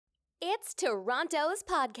It's Toronto's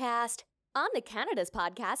podcast on the Canada's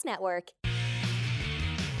Podcast Network.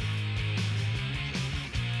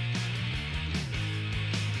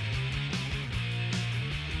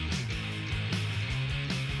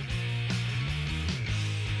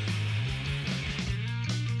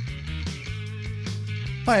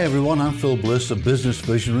 Hi everyone, I'm Phil Bliss, a business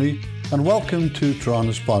visionary, and welcome to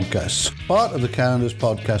Toronto's Podcasts, part of the Canada's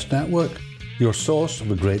Podcast Network, your source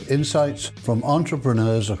of great insights from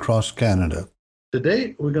entrepreneurs across Canada.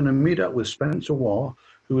 Today, we're going to meet up with Spencer Waugh,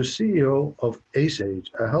 who is CEO of AceAge,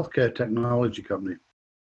 a healthcare technology company.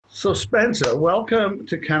 So Spencer, welcome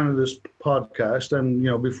to Canada's Podcast. And,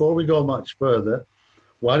 before we go much further,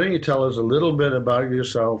 why don't you tell us a little bit about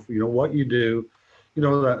yourself, what you do,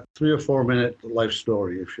 that 3 or 4 minute life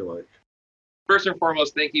story, if you like. First and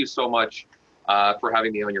foremost, thank you so much for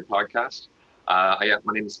having me on your podcast. My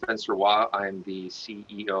name is Spencer Waugh. I'm the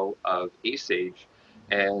CEO of AceAge,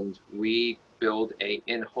 and we build a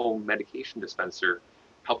in-home medication dispenser,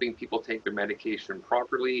 helping people take their medication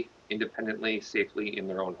properly, independently, safely in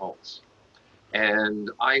their own homes. And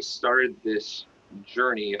I started this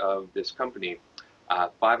journey of this company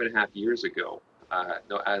 5.5 years ago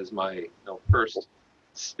as my first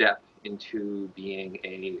step into being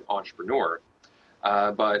an entrepreneur.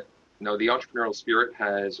 But the entrepreneurial spirit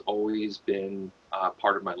has always been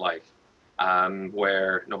part of my life.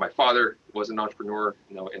 Where my father was an entrepreneur,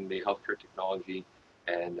 in the healthcare technology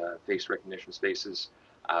and face recognition spaces.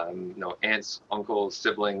 Aunts, uncles,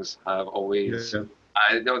 siblings have always.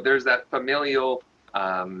 There's that familial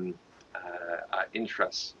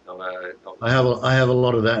interest. I have a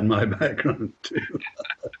lot of that in my background too.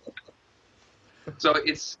 So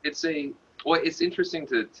it's interesting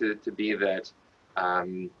to be that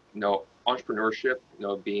entrepreneurship,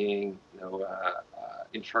 being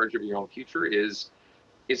in charge of your own future is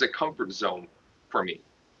a comfort zone for me.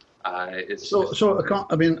 Are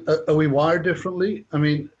we wired differently? I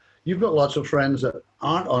mean, you've got lots of friends that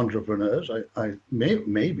aren't entrepreneurs. I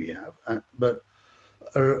maybe have, but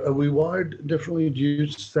are we wired differently? Do you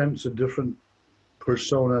sense a different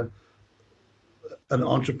persona, an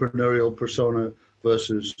entrepreneurial persona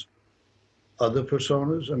versus other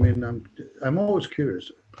personas? I mean, I'm always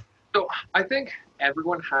curious. So I think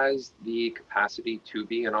everyone has the capacity to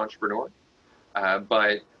be an entrepreneur,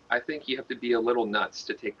 but I think you have to be a little nuts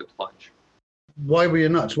to take the plunge. Why were you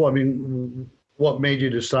nuts? Well, I mean, what made you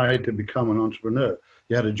decide to become an entrepreneur?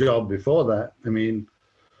 You had a job before that. I mean,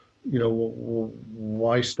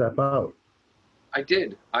 why step out? I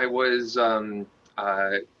did. I was,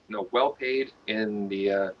 well paid in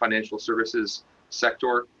the financial services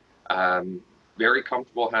sector. Very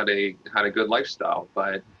comfortable, had a good lifestyle,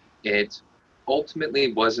 but it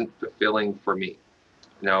ultimately wasn't fulfilling for me.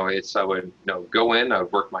 I would go in, I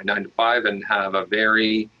would work my 9 to 5 and have a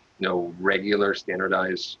very regular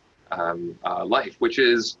standardized life, which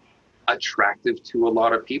is attractive to a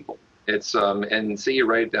lot of people. It's and say you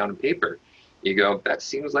write it down on paper, you go, that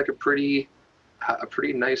seems like a pretty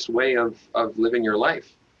nice way of living your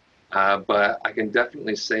life. But I can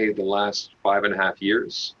definitely say the last 5.5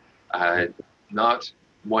 years, not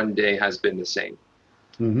one day has been the same.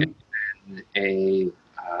 Mm-hmm.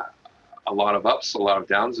 A lot of ups, a lot of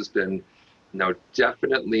downs. Has been,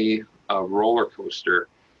 definitely a roller coaster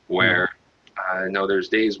where, there's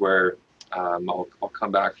days where I'll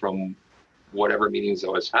come back from whatever meetings I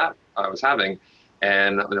was having,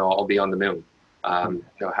 and I'll be on the moon.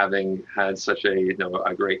 Having had such a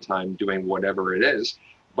great time doing whatever it is,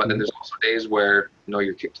 but then there's also days where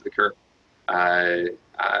you're kicked to the curb.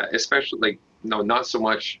 Especially not so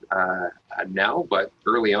much now, but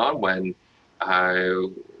early on when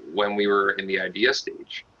we were in the idea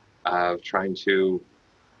stage of trying to,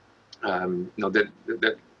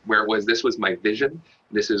 where it was, this was my vision.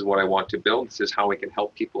 This is what I want to build. This is how we can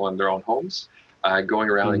help people in their own homes,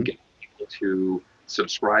 going around and getting people to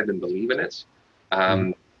subscribe and believe in it.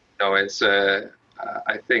 It's,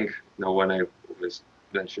 I think, when I was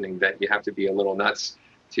mentioning that you have to be a little nuts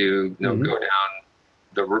to, go down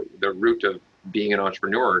the route of being an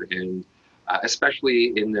entrepreneur, and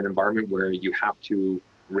especially in an environment where you have to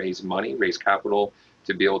raise money, raise capital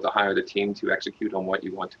to be able to hire the team to execute on what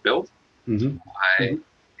you want to build.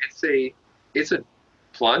 It's a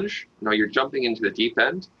plunge. You're jumping into the deep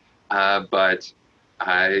end, but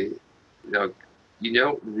you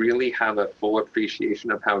don't really have a full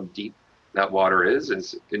appreciation of how deep that water is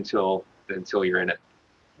until you're in it.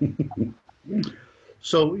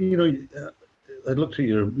 So I looked at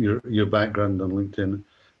your background on LinkedIn.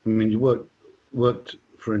 I mean, you worked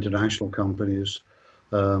for international companies,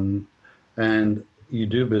 and you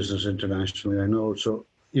do business internationally, I know. So,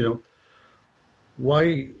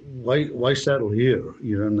 why settle here?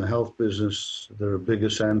 You're in the health business. There are bigger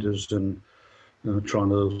centres than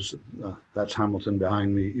Toronto's. That's Hamilton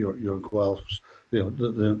behind me. Your Guelphs.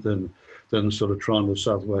 Then sort of Toronto,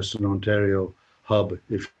 Southwestern Ontario hub,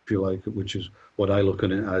 if you like, which is what I look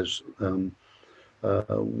at it as.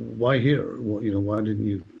 Why here? Well, why didn't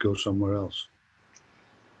you go somewhere else?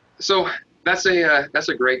 So that's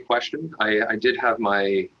a great question. I did have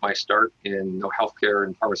my start in healthcare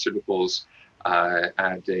and pharmaceuticals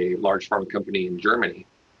at a large pharma company in Germany,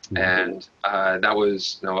 and that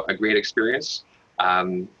was a great experience.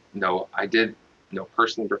 I did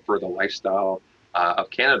personally prefer the lifestyle of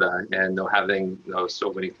Canada, and having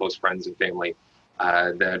so many close friends and family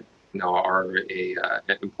that are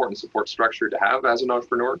an important support structure to have as an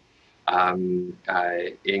entrepreneur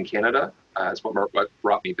in Canada. Is what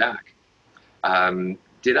brought me back.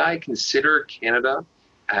 Did I consider Canada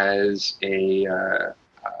as a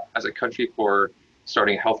country for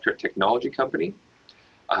starting a healthcare technology company?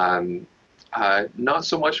 Not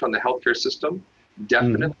so much on the healthcare system,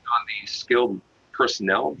 definitely on the skilled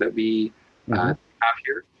personnel that we have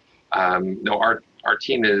here. Our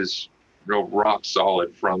team is rock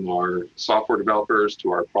solid, from our software developers to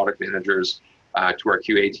our product managers to our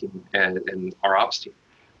QA team and our ops team.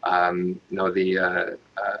 The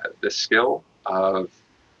skill of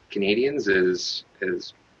Canadians is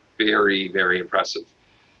very, very impressive.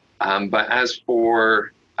 But as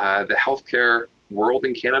for the healthcare world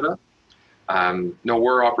in Canada,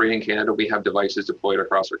 we're operating in Canada. We have devices deployed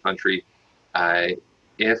across our country.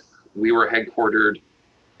 If we were headquartered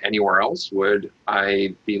anywhere else, would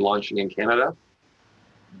I be launching in Canada?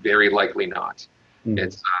 Very likely not.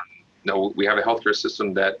 It's we have a healthcare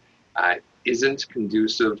system that isn't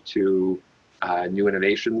conducive to new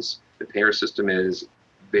innovations. The payer system is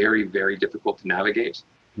very, very difficult to navigate,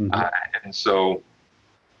 and so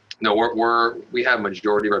we have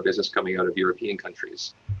majority of our business coming out of European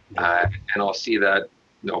countries, and I'll see that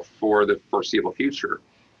for the foreseeable future,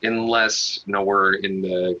 unless we're in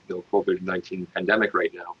the COVID-19 pandemic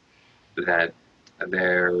right now, that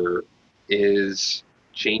there is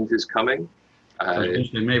changes coming.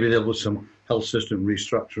 Maybe there was some health system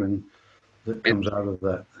restructuring that comes out of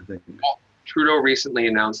that, I think. Well, Trudeau recently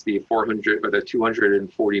announced the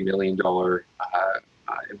 $240 million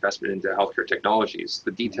investment into healthcare technologies.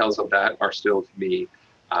 The details of that are still to be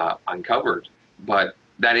uncovered, but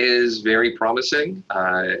that is very promising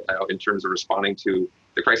in terms of responding to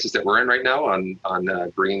the crisis that we're in right now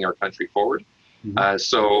on bringing our country forward.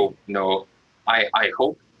 So I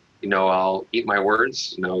hope I'll eat my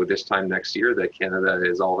words this time next year that Canada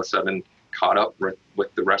is all of a sudden caught up with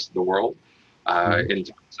the rest of the world in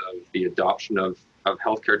terms of the adoption of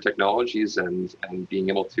healthcare technologies and being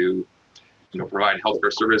able to provide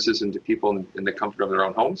healthcare services into people in the comfort of their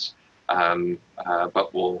own homes.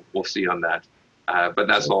 But we'll see on that. But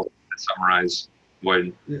that's all to summarize what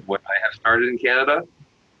I have started in Canada.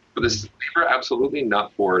 For this labor, absolutely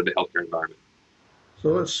not for the healthcare environment. So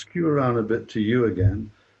let's skew around a bit to you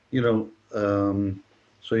again. So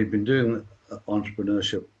you've been doing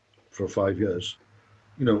entrepreneurship for 5 years.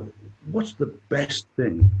 What's the best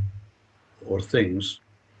thing or things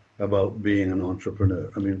about being an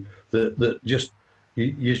entrepreneur? I mean, that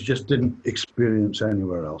you just didn't experience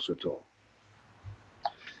anywhere else at all.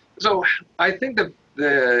 So I think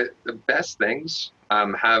the best things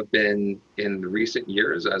have been in the recent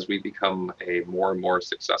years as we become a more and more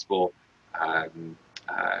successful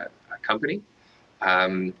company.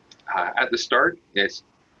 At the start, it's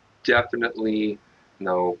definitely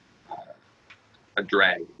a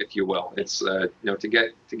drag, if you will. It's to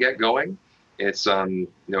get going. It's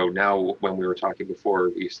now when we were talking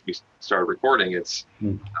before we started recording, it's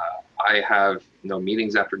I have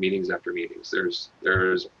meetings after meetings after meetings.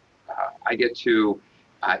 There's I get to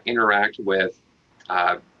interact with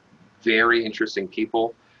very interesting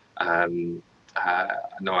people. That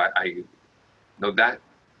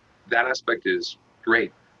aspect is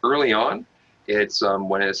great. Early on, it's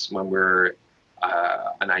when we're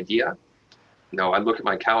an idea. I'd look at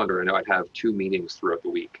my calendar and I'd have 2 meetings throughout the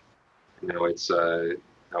week. It's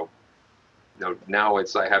now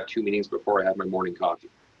it's I have 2 meetings before I have my morning coffee.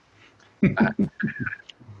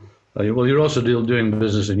 Well, you're also doing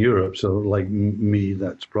business in Europe, so like me,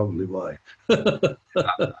 that's probably why.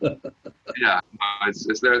 Yeah,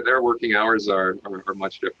 their working hours are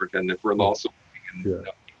much different, and if we're also in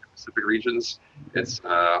Pacific regions, it's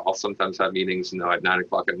I'll sometimes have meetings at 9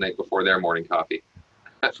 o'clock at night before their morning coffee.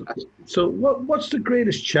 So what's the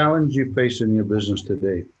greatest challenge you face in your business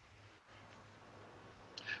today?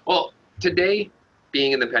 Well, today,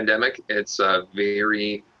 being in the pandemic, it's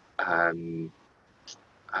very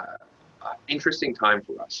interesting time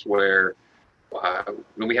for us where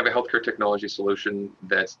we have a healthcare technology solution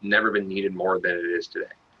that's never been needed more than it is today.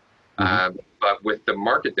 But with the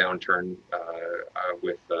market downturn,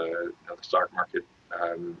 with the stock market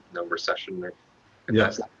recession, if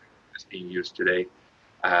that's being used today,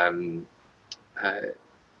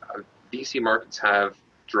 VC markets have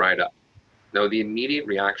dried up. Now, the immediate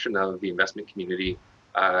reaction of the investment community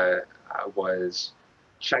was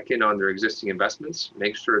check in on their existing investments,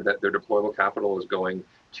 make sure that their deployable capital is going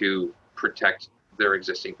to protect their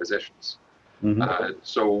existing positions.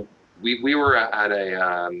 So we were at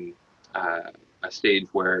a stage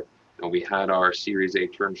where we had our Series A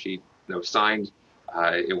term sheet signed.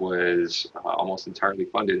 It was almost entirely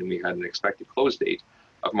funded, and we had an expected close date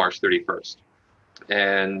of March 31st.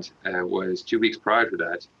 And it was 2 weeks prior to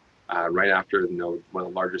that, right after one of the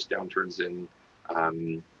largest downturns in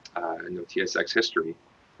TSX history,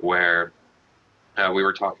 where we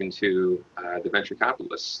were talking to the venture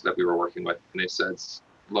capitalists that we were working with, and they said,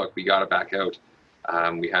 look, we got to back out.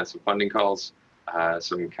 We had some funding calls,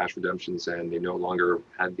 some cash redemptions, and they no longer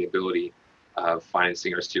had the ability of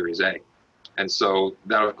financing our Series A. And so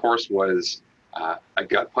that, of course, was a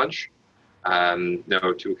gut punch to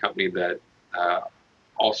a company that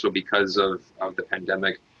also, because of the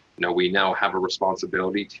pandemic, we now have a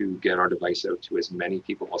responsibility to get our device out to as many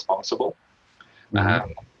people as possible.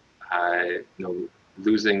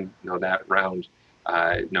 Losing that round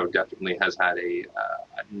definitely has had a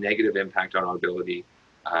negative impact on our ability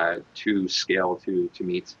to scale to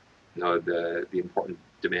meet the important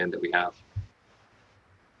demand that we have.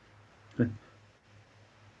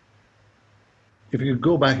 If you could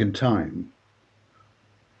go back in time,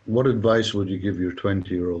 what advice would you give your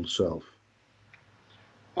 20-year-old self?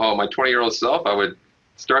 Oh, my 20-year-old self, I would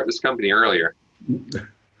start this company earlier.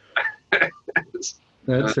 That's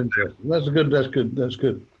interesting. That's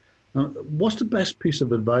good. What's the best piece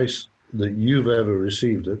of advice that you've ever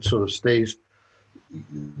received that sort of stays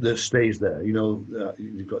there?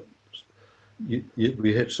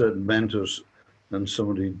 We hit certain mentors, and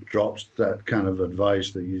somebody drops that kind of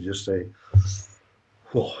advice that you just say,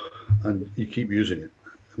 whoa, and you keep using it.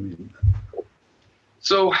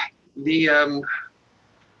 So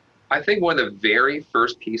I think one of the very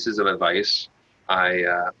first pieces of advice I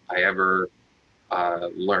ever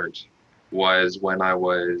learned was when I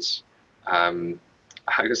was, I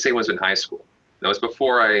could say, was in high school. That was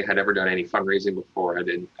before I had ever done any fundraising, before I'd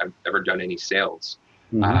ever done any sales.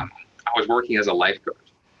 I was working as a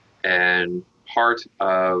lifeguard, and part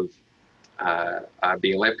of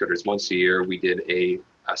being a lifeguard is once a year we did a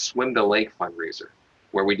swim the lake fundraiser,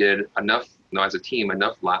 where we did enough, as a team,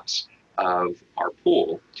 enough laps of our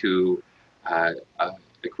pool to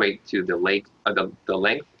equate to the length of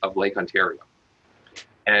Lake Ontario.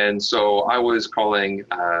 And so I was calling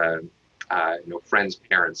friends'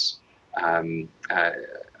 parents, asking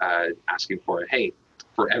for, hey,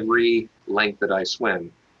 for every length that I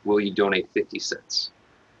swim, will you donate 50 cents?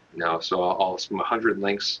 So I'll swim 100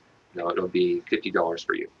 lengths, it'll be $50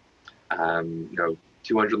 for you.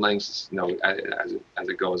 200 lengths, as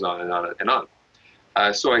it goes on and on and on.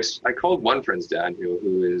 So I called one friend's dad,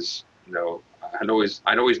 who is, I'd always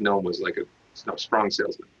known was like a strong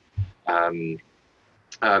salesman,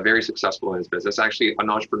 very successful in his business, actually an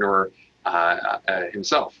entrepreneur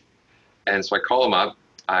himself. And so I call him up,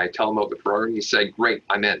 I tell him about the program. He said, great,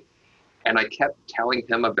 I'm in. And I kept telling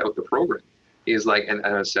him about the program. He's like, and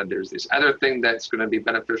I said, there's this other thing that's going to be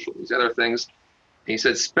beneficial, these other things. And he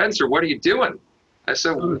said, Spencer, what are you doing? I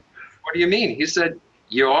said, what do you mean? He said,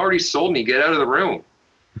 you already sold me, get out of the room.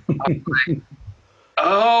 I'm like,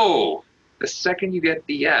 oh, the second you get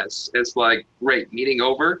the yes, it's like, great, meeting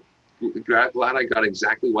over. Glad I got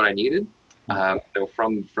exactly what I needed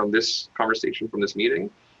from this conversation, from this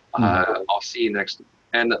meeting. I'll see you next.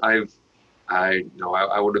 And I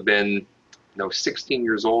would have been 16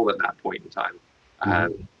 years old at that point in time.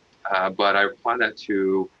 But I apply that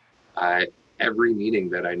to every meeting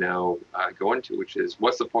that I now go into, which is,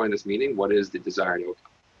 what's the point of this meeting? What is the desired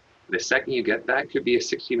outcome? The second you get that, could be a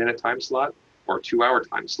 60-minute time slot or a 2-hour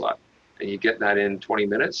time slot, and you get that in 20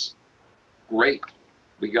 minutes, great.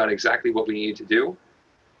 We got exactly what we need to do.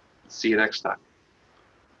 See you next time.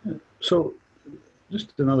 So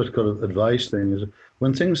just another kind of advice thing is,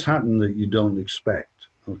 when things happen that you don't expect,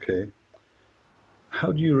 okay,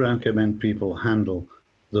 how do you recommend people handle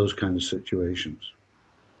those kind of situations?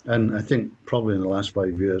 And I think probably in the last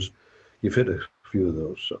 5 years, you've hit a few of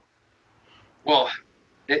those. So, well,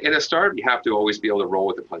 in a start, you have to always be able to roll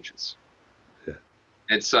with the punches. Yeah.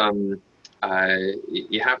 It's you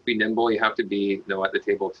have to be nimble. You have to be at the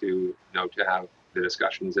table to to have the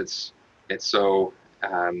discussions. It's so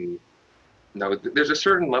there's a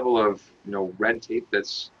certain level of red tape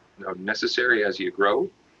that's necessary as you grow.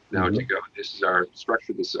 To go, this is our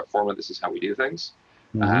structure, this is our formula, this is how we do things.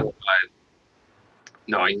 But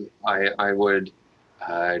I would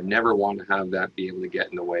never want to have that be able to get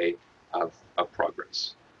in the way of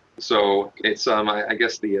progress. So it's I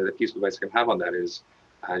guess the piece of advice I can have on that is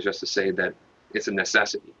just to say that it's a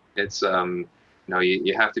necessity. It's you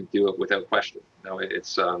have to do it without question.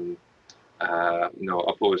 It's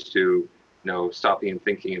opposed to stopping and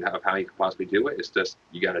thinking of how you could possibly do it. It's just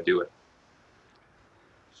you got to do it.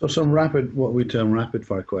 So some what we term rapid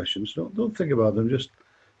fire questions. Don't think about them. Just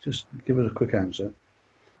give it a quick answer.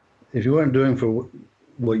 If you weren't doing for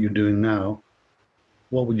what you're doing now,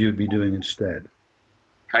 what would you be doing instead?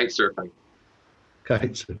 Kite surfing.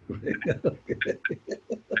 Kite surfing. Okay.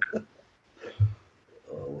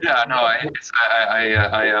 Yeah, no, I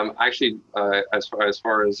am actually as far as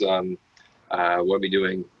what we'll be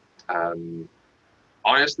doing.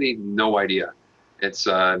 Honestly, no idea. It's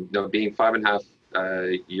being 5.5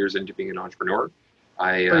 years into being an entrepreneur.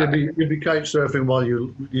 You'd be kite surfing while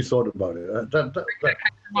you thought about it.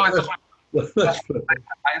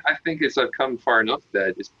 I think it's come far enough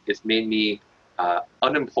that it's made me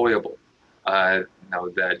unemployable.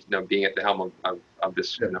 Being at the helm of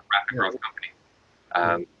this rapid growth company.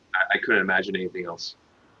 I couldn't imagine anything else.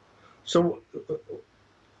 So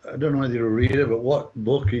I don't know whether you're a reader, but what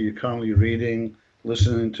book are you currently reading,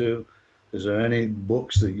 listening to? Is there any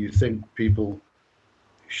books that you think people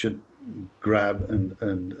should grab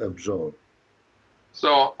and absorb?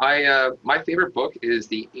 So my favorite book is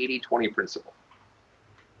the 80-20 principle.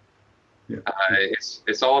 Yeah.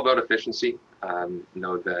 It's all about efficiency.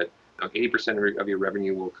 That 80% of your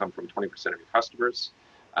revenue will come from 20% of your customers.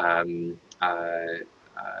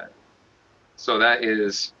 So that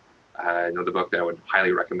is the book that I would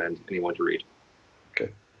highly recommend anyone to read.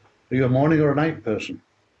 Okay. Are you a morning or a night person?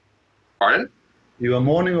 Pardon? Are you a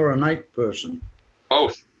morning or a night person?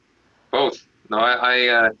 Both. No,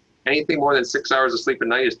 I anything more than 6 hours of sleep a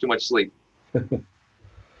night is too much sleep.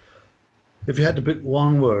 If you had to pick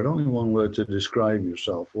one word, only one word to describe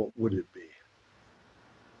yourself, what would it be?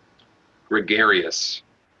 Gregarious.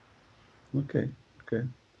 Okay.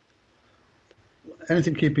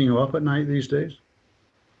 Anything keeping you up at night these days?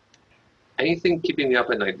 Anything keeping me up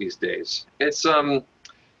at night these days? It's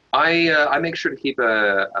I make sure to keep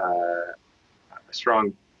a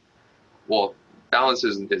strong. Well, balance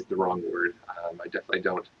is the wrong word. I definitely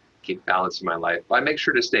don't keep balance in my life. But I make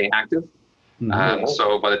sure to stay active.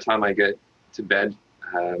 So by the time I get to bed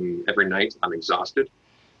every night, I'm exhausted,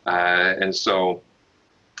 and so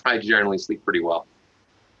I generally sleep pretty well.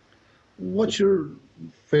 What's your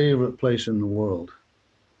favorite place in the world?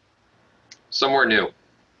 Somewhere new.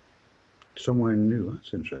 Somewhere new.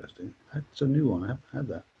 That's interesting. That's a new one. I haven't had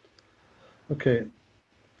that. Okay.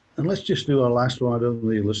 And let's just do our last one. I don't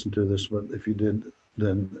really listen to this, but if you did,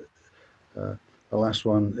 then the last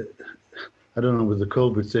one, I don't know, with the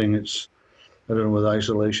COVID thing, I don't know with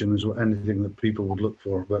isolation is anything that people would look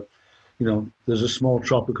for, but there's a small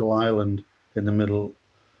tropical island in the middle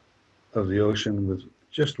of the ocean with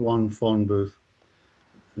just one phone booth.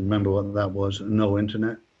 Remember what that was? No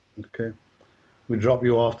internet. Okay. We drop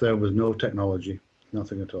you off there with no technology,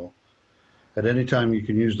 nothing at all. At any time, you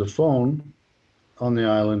can use the phone on the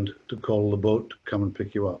island to call the boat to come and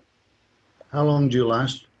pick you up. How long do you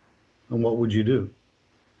last, and what would you do?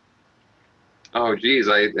 Oh, geez,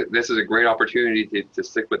 this is a great opportunity to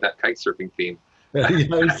stick with that kite surfing theme. Yeah, I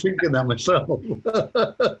was thinking that myself.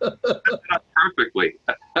 Perfectly.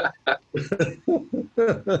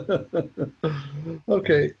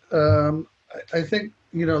 Okay, I think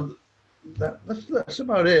that's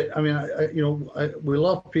about it. I mean, we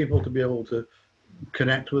love people to be able to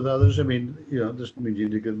connect with others. I mean, this means you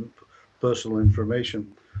need to give them personal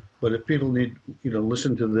information, but if people need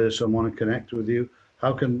listen to this and want to connect with you,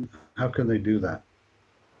 how can they do that?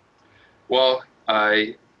 Well,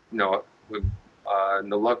 I would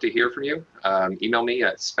love to hear from you. Email me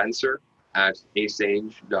at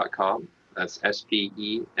spencer@acege.com. That's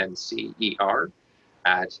SPENCER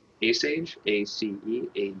 @acege,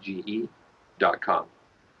 ACEAGE.com.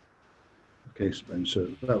 Okay, Spencer,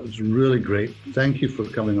 that was really great. Thank you for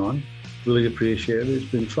coming on. Really appreciate it. It's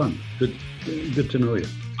been fun. Good to know you.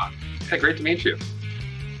 Okay, great to meet you.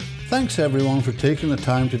 Thanks everyone for taking the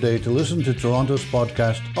time today to listen to Toronto's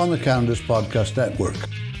podcast on the Canada's Podcast Network.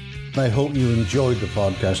 I hope you enjoyed the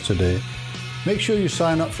podcast today. Make sure you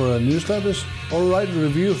sign up for our newsletters or write a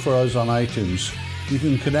review for us on iTunes. You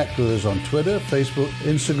can connect with us on Twitter, Facebook,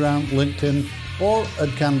 Instagram, LinkedIn, or at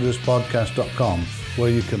canadaspodcast.com,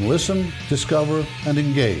 where you can listen, discover, and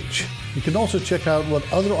engage. You can also check out what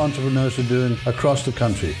other entrepreneurs are doing across the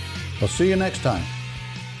country. I'll see you next time.